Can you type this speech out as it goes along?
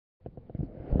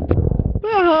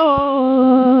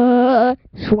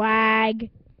Swag.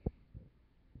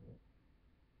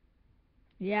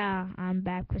 Yeah, I'm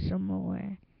back with some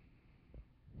more.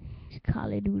 It's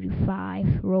Call of Duty 5,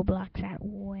 Roblox at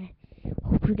War.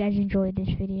 Hope you guys enjoyed this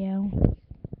video.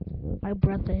 My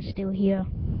brother is still here.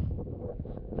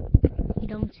 You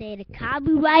don't say the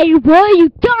copyright, boy, you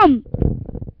dumb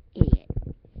idiot.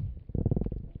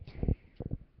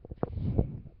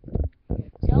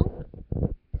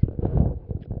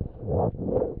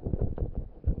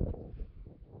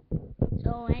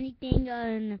 So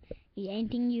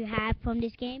anything you have from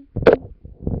this game?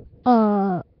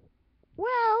 Well,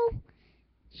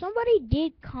 somebody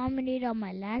did comment on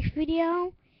my last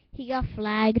video. He got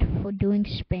flagged for doing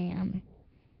spam.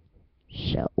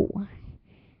 So, wait,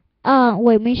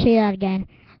 let me say that again.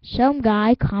 Some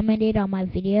guy commented on my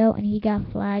video and he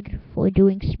got flagged for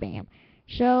doing spam.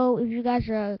 So, if you guys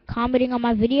are commenting on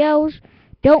my videos,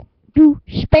 don't do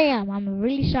spam. I'm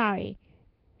really sorry.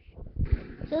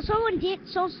 So someone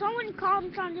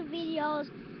comments on the videos.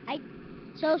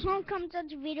 So someone comes on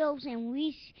the videos and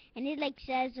it like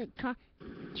says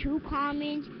 2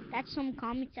 comments. That's some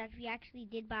comments that we actually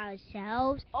did by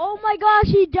ourselves. Oh my gosh,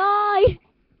 he died!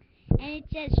 And it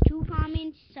says 2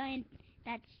 comments, so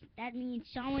that means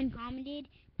someone commented,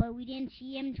 but we didn't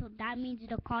see him, so that means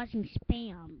they're causing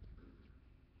spam.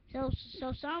 So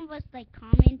some of us like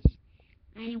comments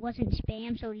and it wasn't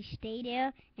spam, so they stay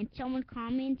there, and someone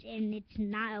comments and it's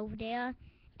not over there,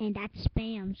 and that's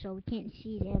spam, so we can't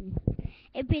see them.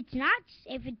 If it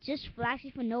just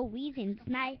flashes for no reason, it's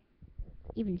not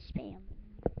even spam.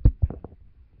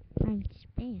 I'm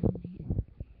spam.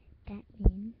 That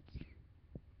means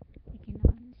we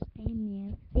cannot spam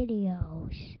your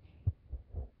videos.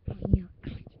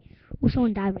 Oh,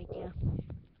 someone died right there.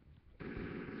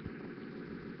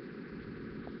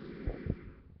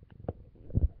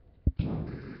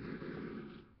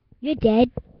 You're dead.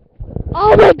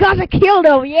 Oh my gosh, I killed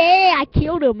him! Yeah, I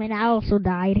killed him and I also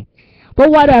died.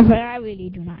 But whatever, I really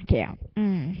do not care.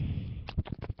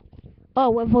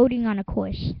 Oh, we're voting on a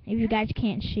quiz. If you guys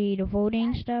can't see the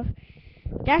voting stuff,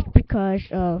 that's because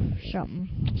of some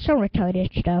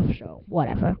retarded stuff, so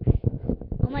whatever.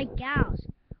 Oh my gosh.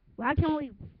 Why can't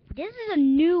we... This is a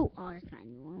new... Oh, that's not a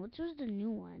new one. What was the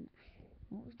new one?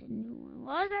 What was the new one?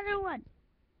 What was the new one?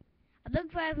 I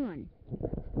looked for everyone.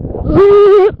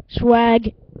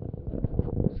 Swag.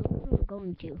 So where we're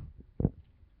going to?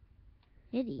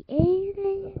 Is he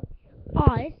anything?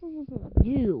 Oh, this is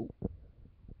new.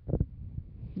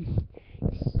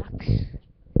 This sucks.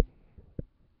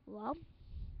 Well,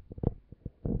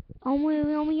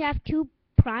 we only have 2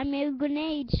 primary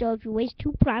grenades, so if you waste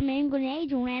 2 primary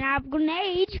grenades, you ran out of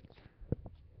grenades.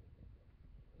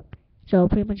 So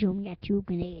pretty much you only got 2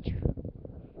 grenades.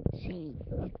 See.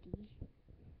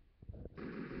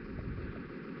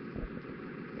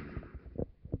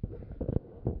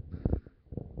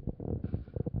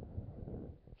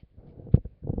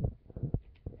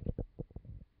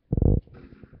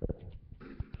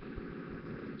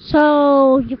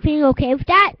 So, you feeling okay with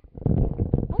that?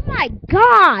 Oh my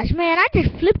gosh, man, I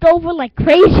just flipped over like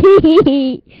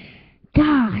crazy.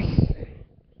 Gosh.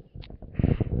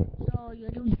 So,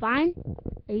 you're doing fine?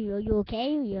 Are you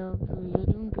okay? You're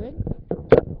doing good?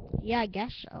 Yeah, I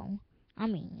guess so. I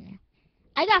mean,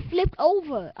 I got flipped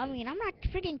over. I mean, I'm not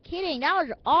freaking kidding. That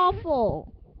was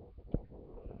awful.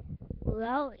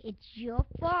 Well, it's your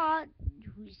fault.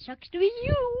 It sucks to be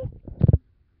you.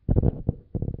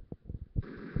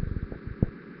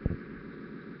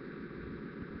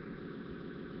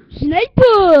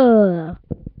 Sniper!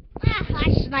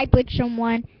 I sniped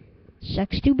someone.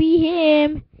 Sucks to be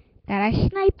him. That I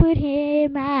sniped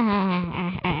him.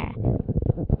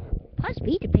 Plus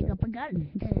B to pick up a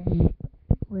gun.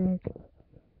 Work.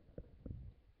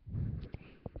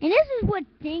 And this is one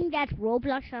thing that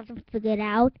Roblox hasn't figured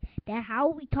out. That how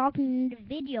are we talking in the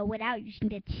video without using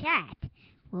the chat?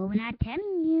 Well, we're not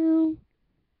telling you.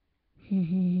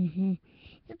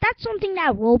 That's something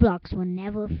that Roblox will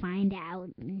never find out.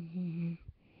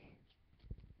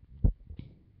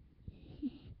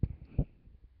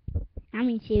 I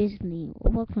mean, seriously,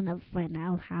 Roblox will never find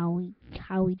out how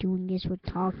we doing this with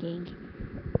talking.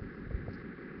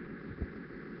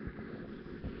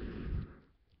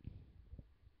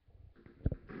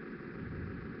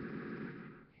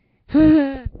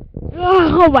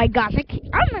 Oh my gosh,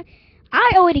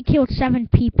 I already killed 7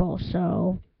 people,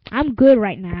 so I'm good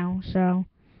right now. So,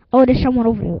 oh, there's someone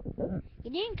over there.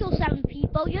 You didn't kill 7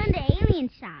 people. You're on the alien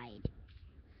side.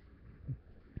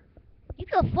 You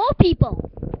killed 4 people.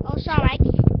 Oh, sorry,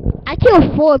 I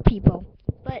killed 4 people.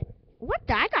 But what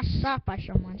the? I got shot by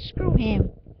someone. Screw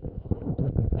him.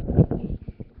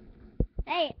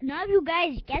 Hey, none of you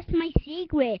guys guessed my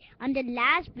secret on the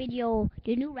last video,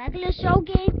 the new regular show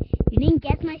game. You didn't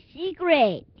guess my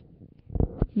secret.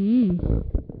 I'm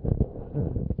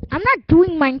not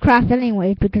doing Minecraft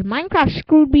anyways because Minecraft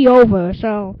screwed me over,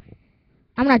 so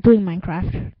I'm not doing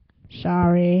Minecraft.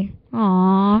 Sorry.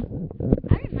 Aww.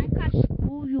 How did Minecraft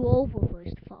screw you over,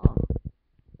 first of all?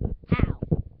 How?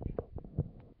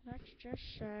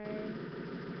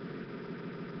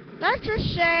 Let's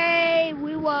just say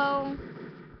we will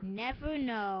never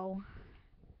know.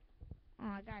 Oh,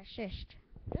 I got assist.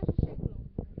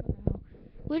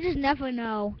 We just never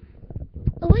know.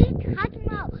 What are you talking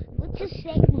about? Let's just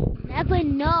say we'll never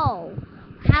know.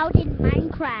 How did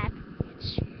Minecraft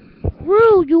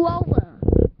screw you over?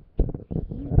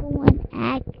 You go and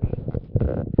act.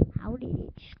 How did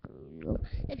it screw you?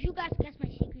 If you guys guess my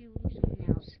secret, you'll do something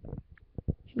else.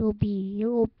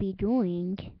 You'll be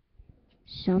doing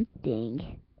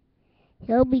something.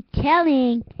 He'll be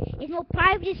telling his most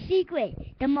private secret,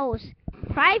 the most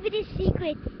private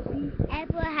secret he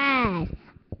ever had.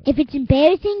 If it's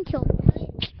embarrassing, he'll tell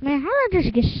it. Man, how did I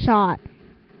just get shot?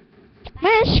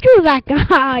 Man, screw that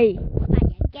guy.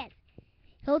 Guess.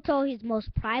 He'll tell his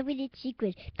most private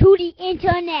secret to the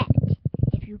internet.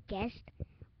 If you guessed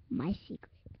my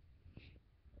secret.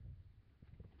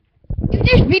 If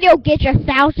this video gets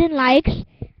 1,000 likes,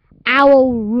 I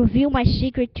will reveal my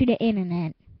secret to the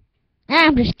internet.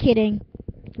 I'm just kidding.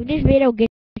 If this video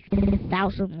gets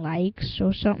 1,000 likes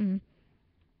or something,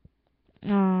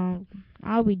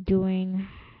 I'll be doing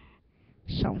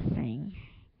something.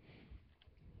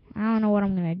 I don't know what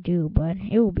I'm gonna do, but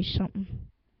it will be something.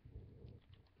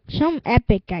 Some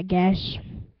epic, I guess.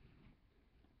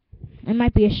 It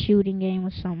might be a shooting game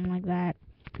or something like that.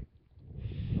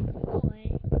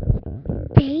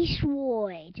 Base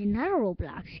War, it's another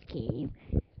Roblox game.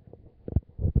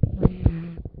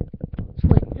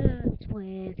 It's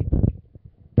weird.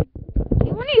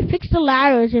 You want to fix the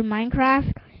ladders in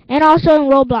Minecraft and also in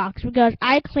Roblox because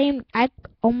I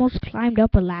almost climbed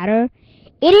up a ladder.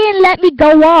 It didn't let me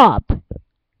go up. And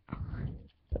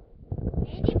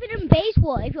even in Base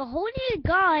War, if you're holding a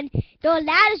gun, the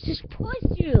ladders just push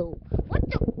you. What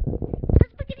the?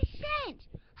 Doesn't make any sense.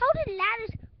 How did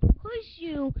ladders push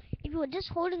you if you were just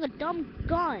holding a dumb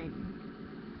gun?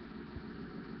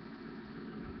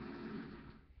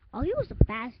 Oh, he was the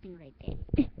best thing right there.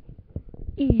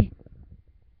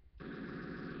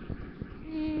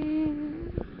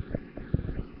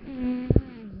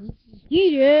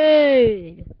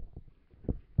 Yeah.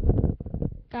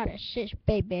 Got assist,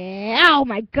 baby. Oh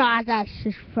my god, that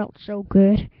assist felt so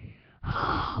good.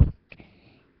 Oh.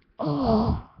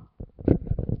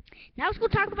 Now let's go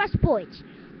talk about sports.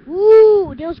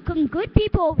 Ooh, there's some good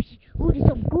people over here. Ooh, there's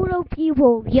some good old people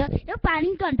over here. They're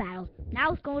fighting gun battles.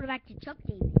 Now let's go back to Chuck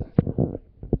Davis.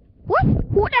 What?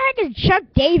 Who the heck is Chuck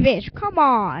Davis? Come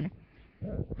on.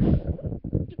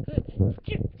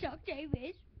 Chuck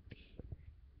Davis.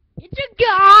 It's a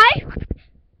guy.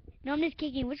 No, I'm just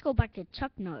kidding. Let's go back to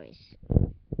Chuck Norris.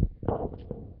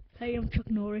 Hey, I'm Chuck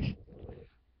Norris.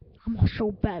 I'm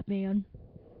also Batman.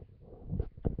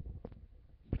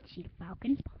 See the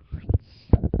Falcon Punch.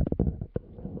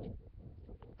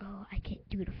 Oh, I can't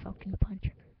do the Falcon Punch.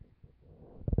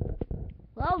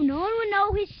 Well, no one will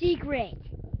know his secret.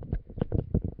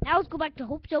 Now let's go back to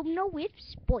Hope Domino with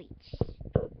sports.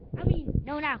 I mean,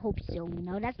 no, not Hope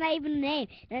Domino. That's not even the name.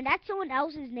 And that's someone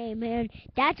else's name, man.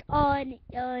 That's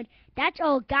that's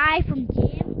a guy from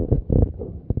Jim.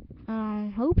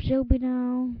 Hope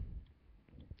Domino.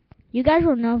 You guys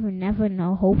will never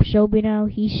know Hope Domino.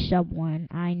 He's someone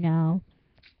I know.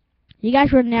 You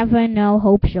guys will never know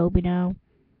Hope Domino.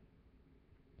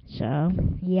 So,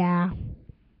 yeah.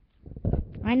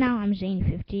 Right now I'm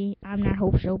Zane50. I'm not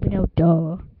Hope Domino.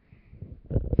 Duh.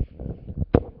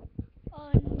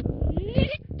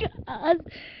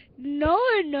 No,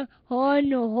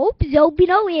 Hope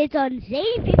Domino is on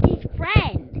Zane50's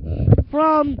friend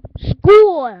from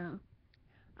school.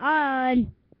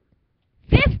 On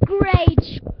 5th grade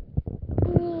school.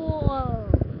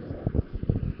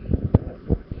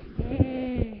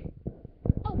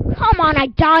 Oh, come on, I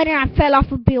died and I fell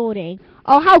off a building.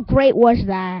 Oh, how great was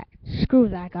that? Screw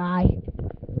that guy.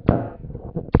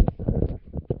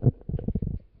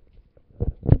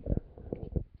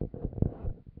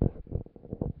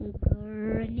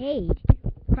 Grenade.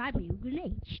 Primary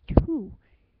grenades. 2.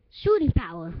 Shooting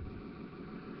power.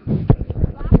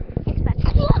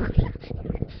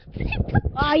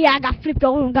 Oh yeah, I got flipped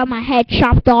over and got my head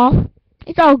chopped off.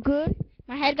 It's all good.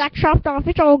 My head got chopped off.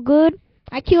 It's all good.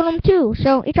 I killed him too,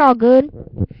 so it's all good.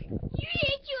 You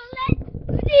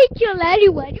didn't kill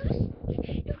anyone. You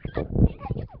got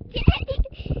dead.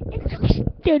 It's so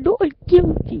They're not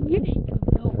guilty.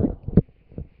 No.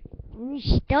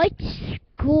 Restart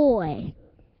school.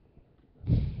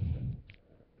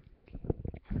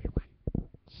 Everyone,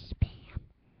 spam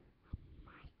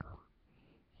Michael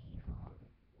Evil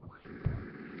Wonder.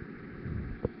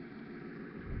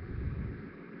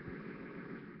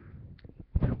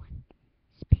 Everyone,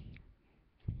 spam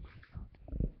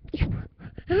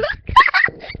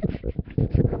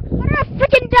How did I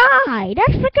freaking die?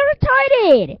 That's freaking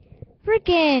retarded.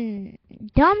 Freaking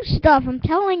dumb stuff, I'm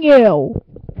telling you.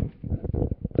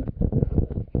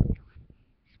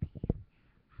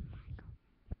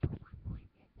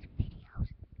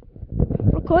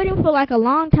 Recording for like a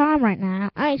long time right now.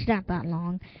 It's not that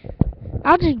long.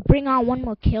 I'll just bring on one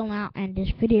more kill now and this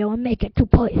video and make it to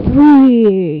part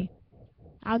 3.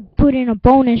 I'll put in a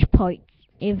bonus part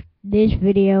if this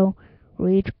video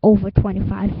reach over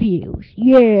 25 views.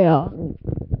 Yeah.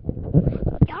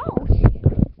 Ghost.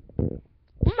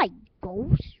 Oh my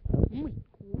ghost. Oh my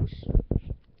ghost.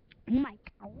 Oh my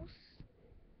ghost.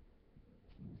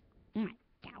 Oh my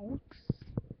ghost.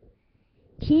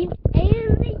 Team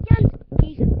Alien.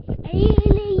 He's an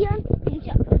alien. He's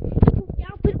a poop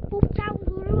down, poop down,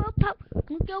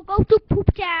 go to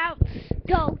poop down.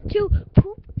 Go to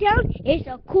poop down. It's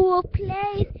a cool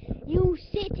place. You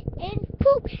sit and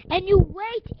poop, and you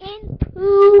wait and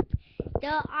poop.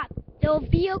 The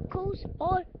vehicles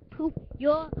all poop.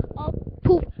 You're a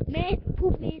poop man,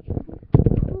 poop man,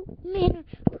 poop man.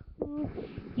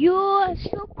 You're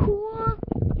so cool.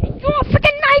 And throw a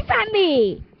freaking knife at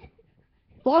me!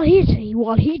 While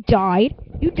he died,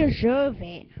 you deserve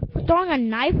it. For throwing a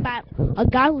knife at a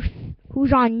guy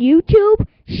who's on YouTube?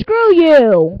 Screw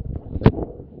you!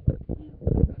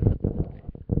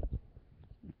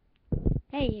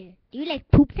 Hey, do you like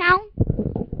Poop Town?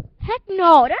 Heck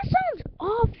no, that sounds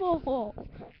awful.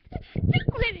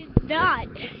 It's not.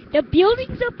 The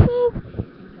buildings are poop.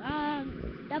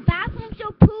 The bathrooms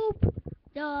are poop.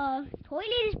 The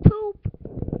toilet is poop.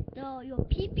 Your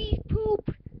pee-pee's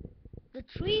poop. The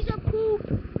trees are poop.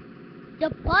 The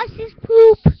bus is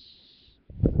poop.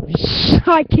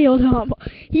 I killed him.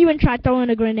 He even tried throwing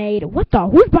a grenade. What the?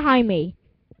 Who's behind me?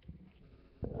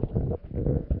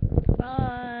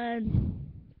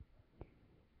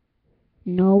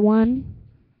 No one.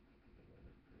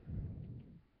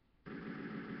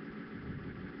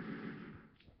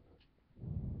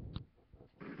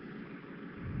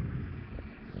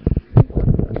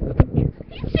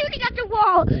 He's shooting at the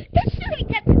wall. He's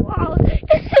shooting at the wall.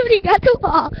 He's shooting at the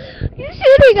wall. He's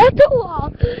shooting at the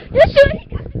wall. He's shooting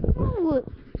at the wall.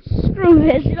 Screw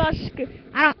this.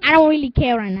 I don't really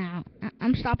care right now.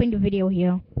 I'm stopping the video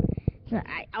here. So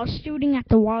I was shooting at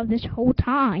the wall this whole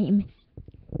time.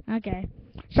 Okay.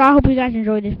 So I hope you guys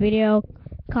enjoyed this video.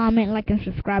 Comment, like, and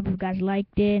subscribe if you guys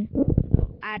liked it.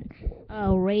 Add,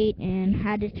 rate, and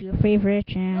add it to your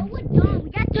favorites. And Oh, we're done. We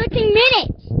got 13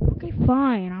 minutes. okay,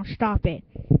 fine. I'll stop it.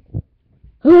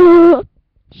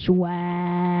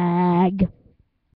 Swag.